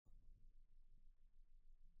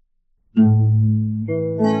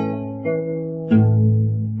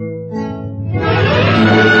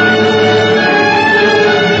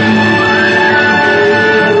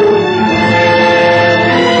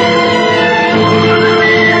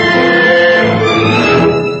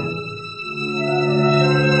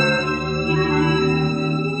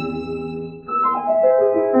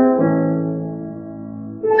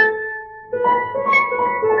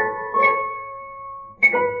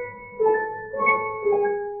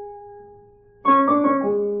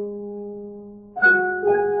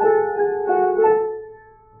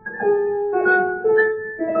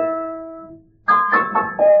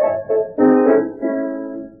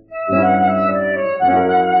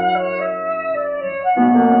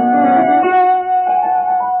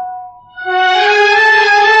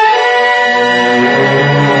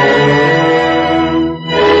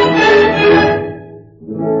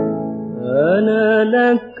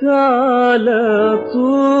على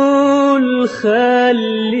طول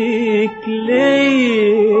خليك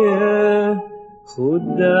ليا،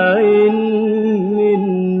 خد عين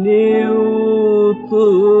مني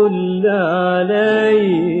وطل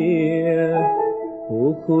عليا،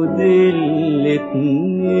 وخد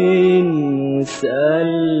الاتنين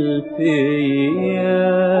واسأل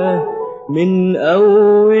فيا، من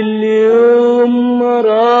أول يوم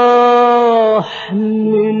راح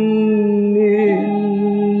مني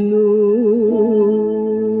النوم.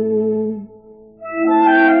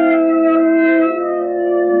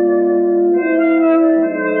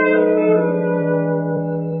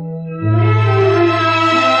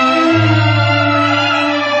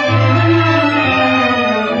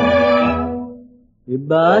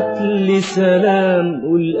 ابعتلي سلام،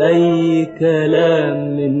 قول أي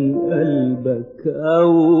كلام من قلبك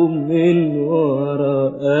أو من ورا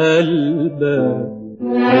قلبك.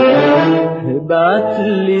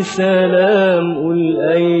 ابعتلي سلام، قول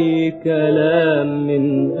أي كلام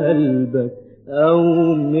من قلبك أو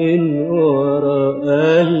من ورا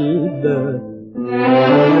قلبك.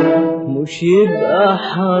 مش يبقى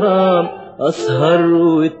حرام أسهر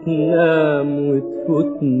وتنام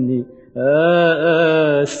وتفوتني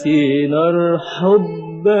أقاسي نار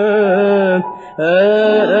حبك،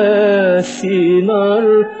 أقاسي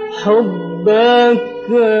نار حبك.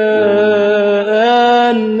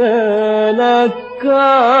 أنا لك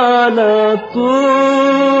على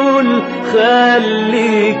طول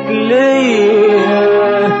خليك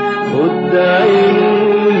ليا، خد عين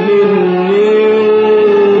مني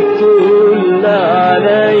وطول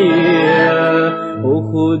عليا،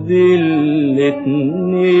 وخد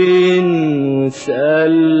الاتنين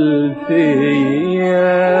واسأل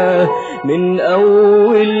فيا، من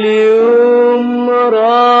أول يوم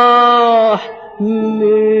راح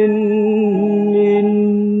مني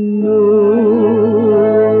النوم.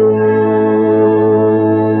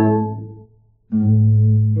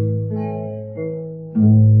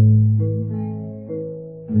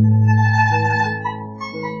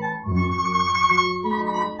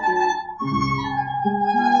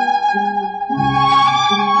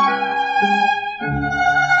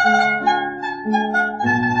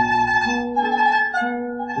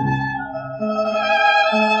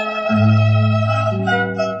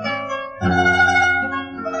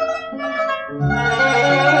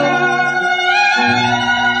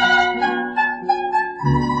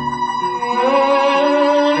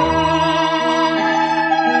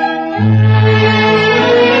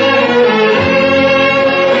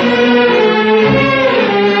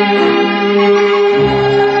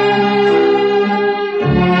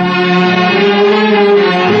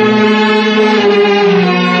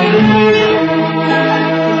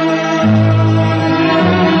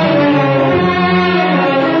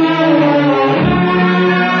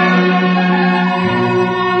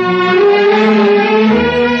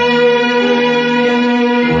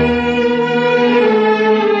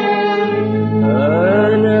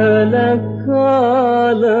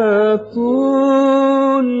 على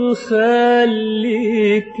طول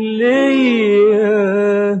خليك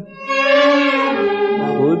ليا،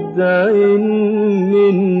 خد عين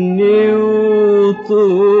مني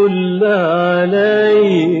وطل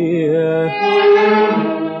عليا،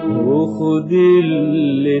 وخد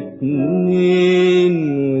الاتنين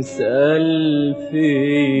واسأل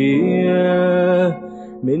فيا،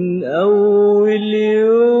 من أول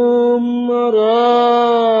يوم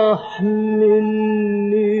راح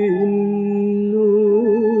مني النوم.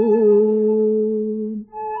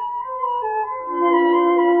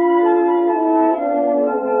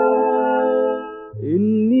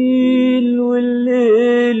 النيل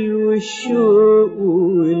والليل والشوق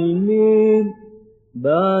والميل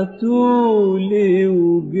بعتولي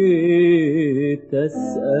وجيت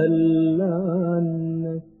أسأل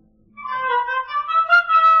عنك،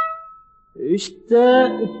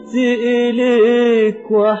 اشتقت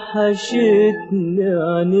إليك وحشتني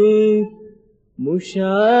عينيك، مش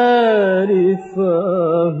عارف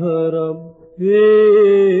أهرب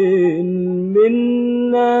فين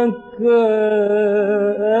منك.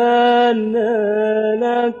 أنا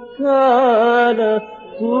لك على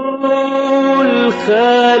طول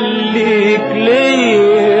خليك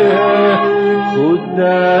ليا، خد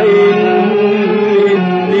عين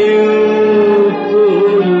مني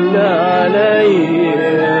وطل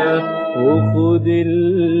عليا، وخد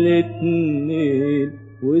الاتنين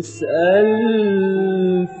واسأل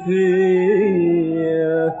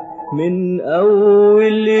فيا، من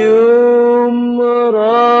أول يوم